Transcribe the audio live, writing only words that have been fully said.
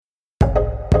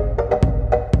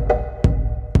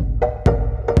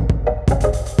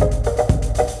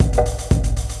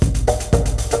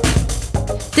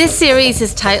This series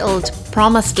is titled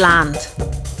Promised Land.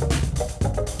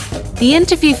 The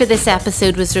interview for this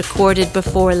episode was recorded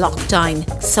before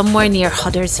lockdown, somewhere near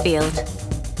Huddersfield.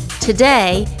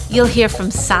 Today, you'll hear from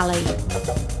Sally.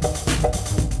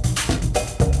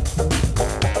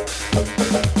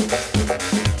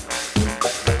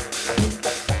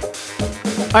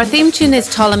 Our theme tune is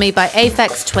Ptolemy by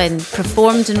Aphex Twin,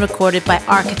 performed and recorded by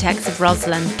Architects of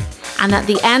Roslin. And at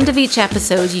the end of each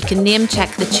episode, you can name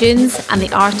check the tunes and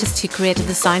the artist who created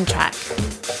the soundtrack.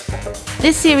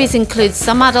 This series includes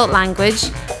some adult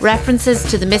language, references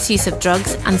to the misuse of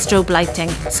drugs and strobe lighting,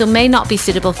 so may not be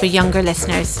suitable for younger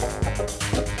listeners.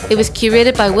 It was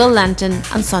curated by Will Lenton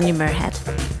and Sonia Moorhead.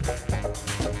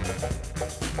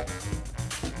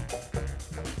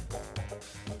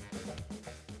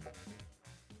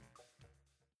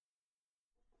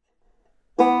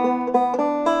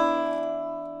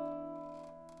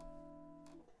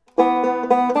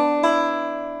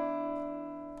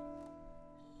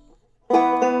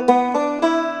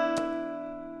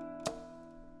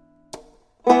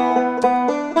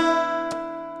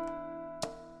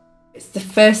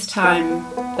 First time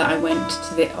that I went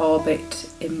to the Orbit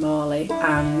in Morley,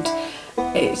 and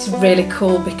it's really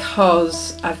cool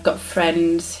because I've got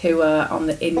friends who are on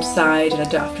the inside and I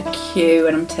don't have to queue,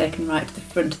 and I'm taken right to the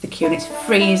front of the queue, and it's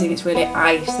freezing, it's really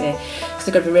icy, so I've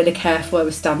got to be really careful where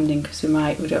we're standing because we don't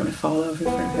want to fall over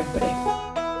in front of everybody.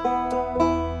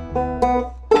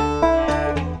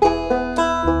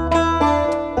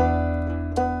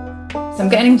 So I'm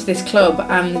getting into this club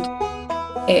and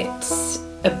it's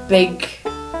a big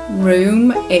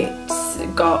room, it's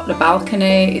got a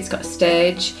balcony, it's got a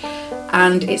stage,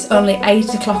 and it's only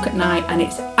 8 o'clock at night and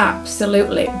it's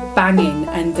absolutely banging,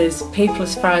 and there's people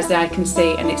as far as the eye can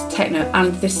see, and it's techno,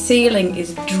 and the ceiling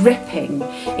is dripping.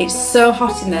 It's so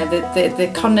hot in there,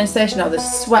 the condensation or the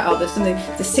sweat or there's something,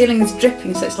 the ceiling is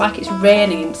dripping, so it's like it's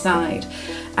raining inside,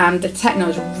 and the techno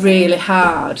is really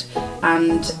hard,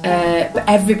 and but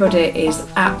everybody is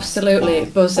absolutely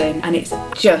buzzing, and it's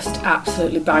just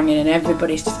absolutely banging, and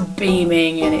everybody's just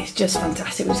beaming, and it's just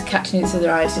fantastic. We're just catching each other's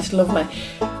eyes, just lovely.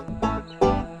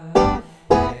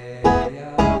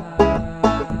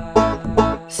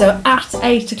 So at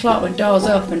 8 o'clock when doors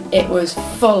open, it was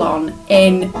full on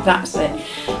in, that's it.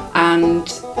 And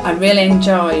I really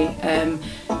enjoy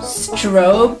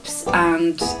strobes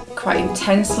and quite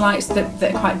intense lights that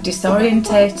are quite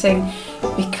disorientating,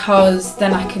 because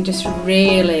then I can just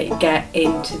really get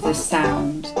into the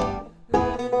sound.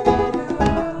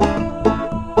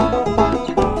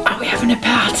 Are we having a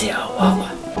party or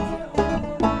what?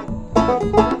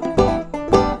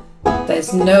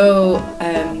 There's no,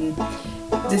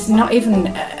 there's not even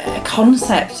a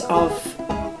concept of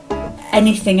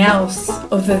anything else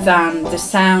other than the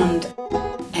sound.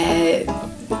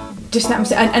 Just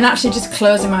and actually just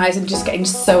closing my eyes and just getting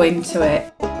so into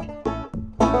it.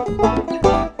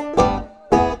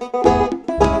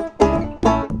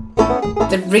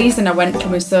 The reason I went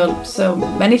clubbing so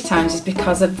many times is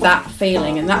because of that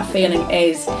feeling, and that feeling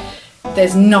is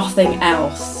there's nothing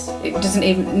else.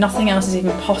 Nothing else is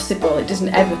even possible. It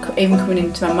doesn't ever even come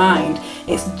into my mind.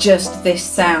 It's just this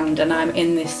sound, and I'm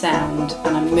in this sound,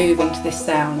 and I'm moving to this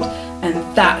sound, and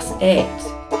that's it.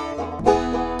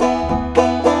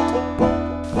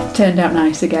 Turned out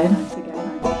nice again.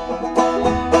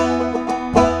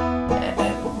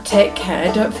 Take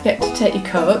care, don't forget to take your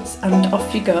coats, and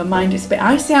off you go. Mind it's a bit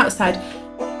icy outside.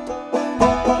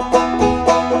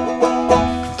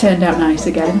 Turned out nice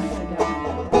again.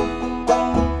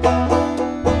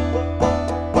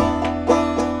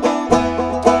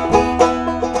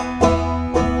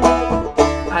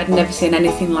 I'd never seen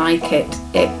anything like it.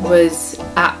 It was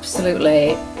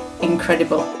absolutely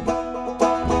incredible.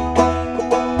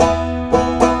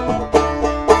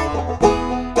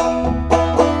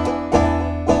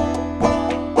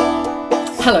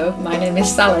 Hello, my name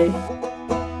is Sally.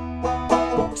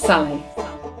 Sally.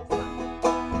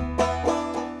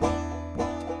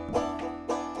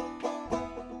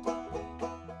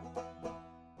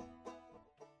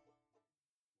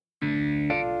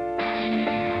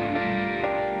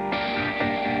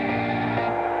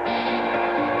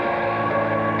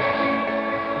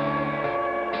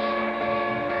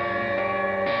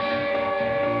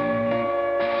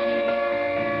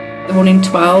 The 1 in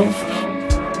 12.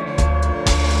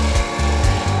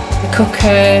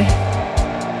 Cooker,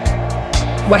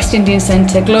 West Indian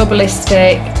Centre,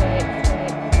 Globalistic,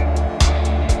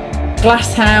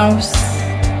 Glasshouse,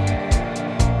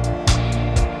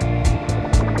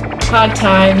 Hard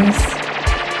Times,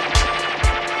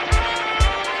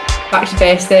 Back to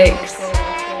Basics,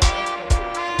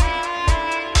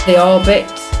 The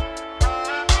Orbit,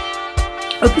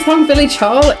 Upperthorne Village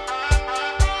Hall.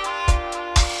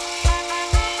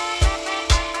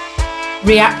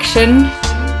 Reaction.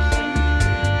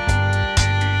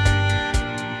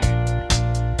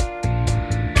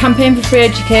 Campaign for Free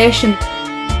Education.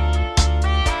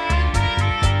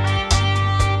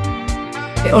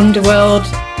 The Underworld.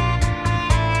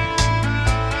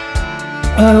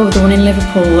 Oh, the one in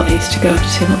Liverpool that I used to go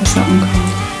to. What was that one called?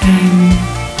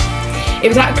 It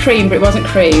was at Cream, but it wasn't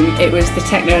Cream. It was the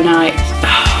Techno Night.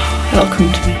 Oh, it'll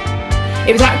come to me.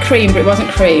 It was at Cream, but it wasn't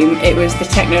Cream. It was the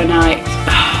Techno Night.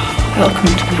 Oh, it'll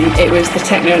come to me. It was the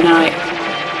Techno Night.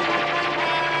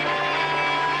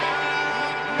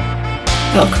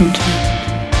 It'll come to me.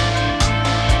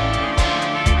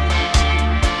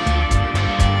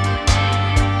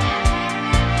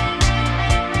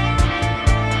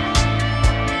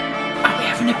 Are we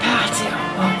having a party or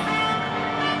what?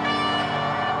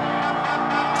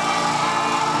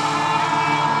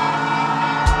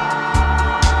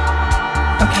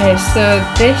 Okay, so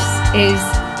this is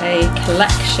a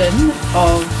collection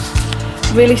of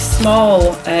really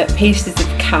small pieces of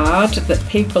card that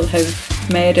people have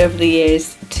made over the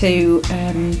years to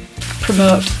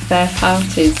promote their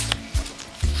parties.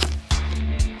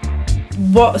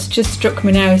 What's just struck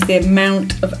me now is the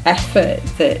amount of effort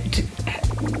that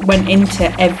went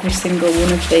into every single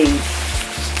one of these.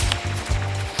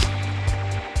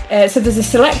 So there's a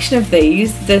selection of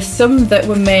these. There's some that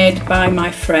were made by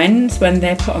my friends when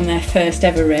they put on their first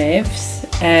ever raves,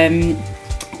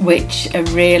 which are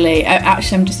really,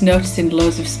 actually I'm just noticing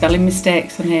loads of spelling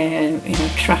mistakes on here, you know,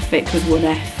 traffic with one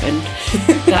F, and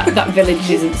that village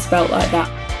isn't spelt like that.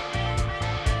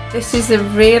 This is a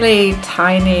really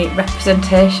tiny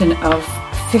representation of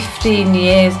 15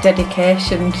 years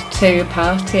dedication to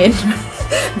partying.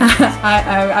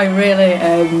 I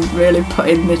really put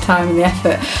in the time and the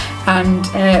effort, and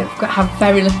have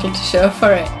very little to show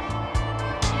for it.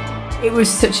 It was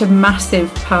such a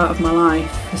massive part of my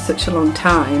life for such a long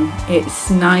time.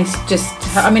 It's nice just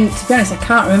to, I mean, to be honest, I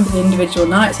can't remember the individual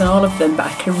nights on all of them, but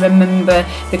I can remember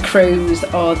the crews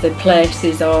or the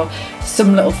places or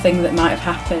some little thing that might have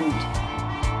happened.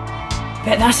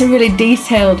 But that's a really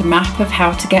detailed map of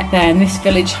how to get there, and this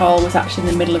village hall was actually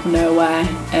in the middle of nowhere,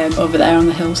 over there on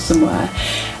the hill somewhere.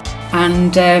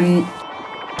 And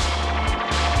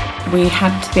we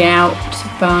had to be out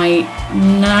by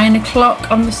 9 o'clock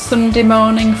on the Sunday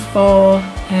morning for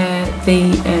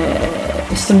the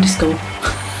Sunday school.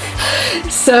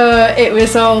 So it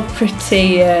was all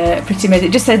pretty amazing.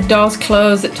 It just said doors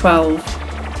close at 12.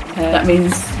 That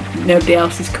means nobody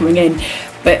else is coming in.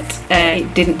 But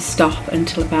it didn't stop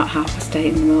until about 8:30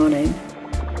 in the morning.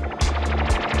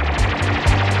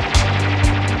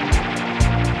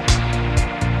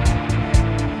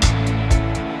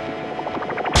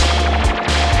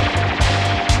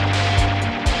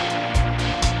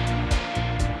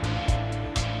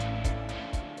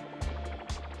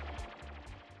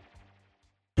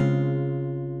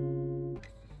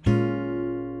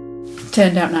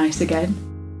 Turned out nice again.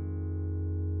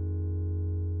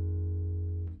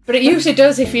 But it usually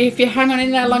does if you hang on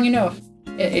in there long enough.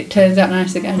 It turns out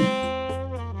nice again.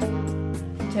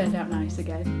 Turned out nice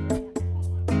again.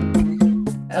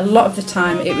 A lot of the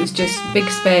time it was just big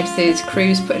spaces,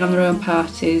 crews putting on their own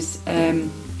parties,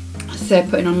 so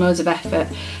putting on loads of effort,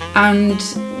 and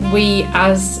we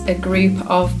as a group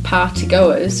of party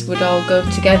goers would all go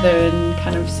together and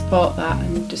kind of support that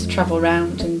and just travel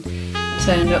around and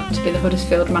turn up to be the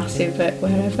Huddersfield Massive at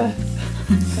wherever.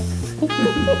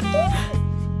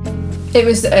 It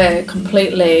was a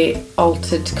completely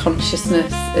altered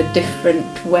consciousness, a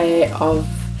different way of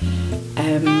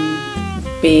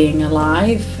being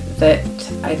alive that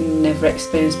I'd never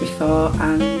experienced before,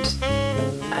 and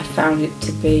I found it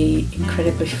to be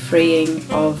incredibly freeing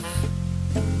of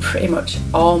pretty much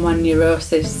all my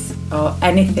neurosis or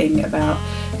anything about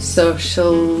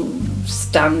social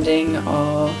standing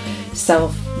or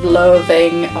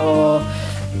self-loathing or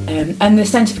and the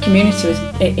sense of community was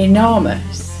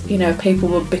enormous. You know, people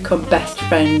would become best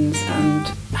friends and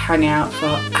hang out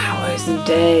for hours and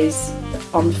days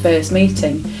on first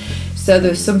meeting. So there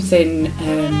was something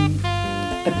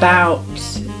about,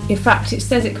 in fact it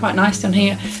says it quite nicely on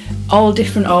here, all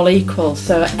different, all equal.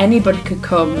 So anybody could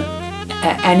come,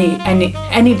 anybody,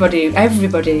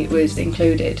 everybody was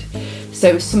included. So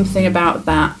it was something about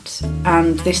that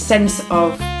and this sense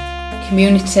of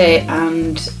community,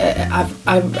 and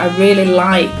I really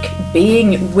like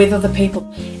being with other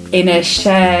people in a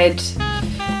shared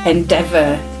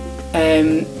endeavour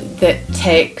that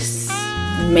takes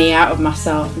me out of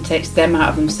myself and takes them out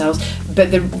of themselves, but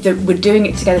we're doing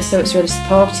it together, so it's really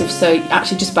supportive. So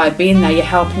actually just by being there you're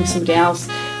helping somebody else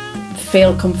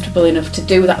feel comfortable enough to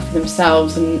do that for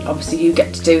themselves, and obviously you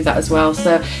get to do that as well.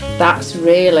 So that's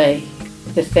really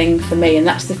the thing for me, and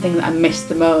that's the thing that I miss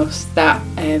the most, that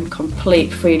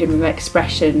complete freedom of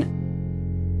expression.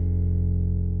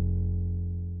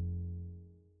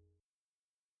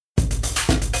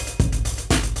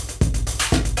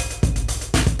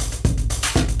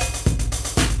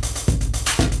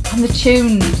 And the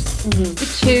tunes,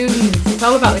 the tunes, it's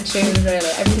all about the tunes really,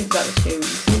 everything's about the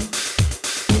tunes.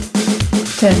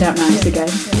 Turned out nice again.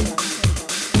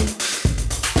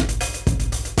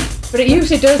 But it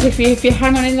usually does, if you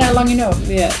hang on in there long enough,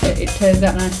 it turns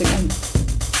out nice again.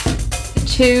 The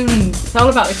tunes, it's all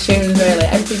about the tunes really,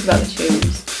 everything's about the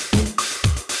tunes.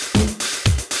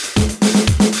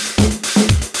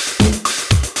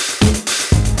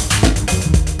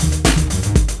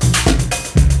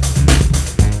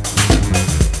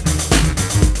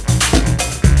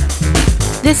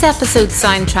 This episode's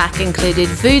soundtrack included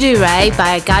Voodoo Ray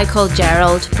by a guy called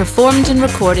Gerald, performed and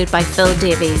recorded by Phil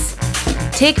Davies.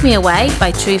 Take Me Away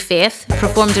by True Faith,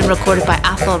 performed and recorded by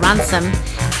Athol Ransom,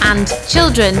 and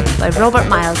Children by Robert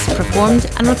Miles, performed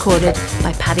and recorded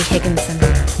by Paddy Higginson.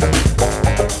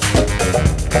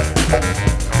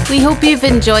 We hope you've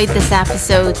enjoyed this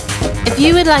episode. If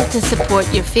you would like to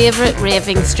support your favourite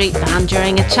raving street band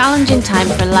during a challenging time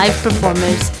for live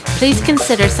performers, please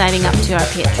consider signing up to our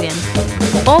Patreon.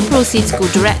 All proceeds go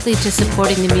directly to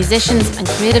supporting the musicians and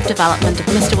creative development of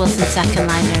Mr Wilson's Second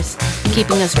Liners,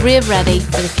 keeping us rave ready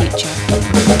for the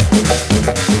future.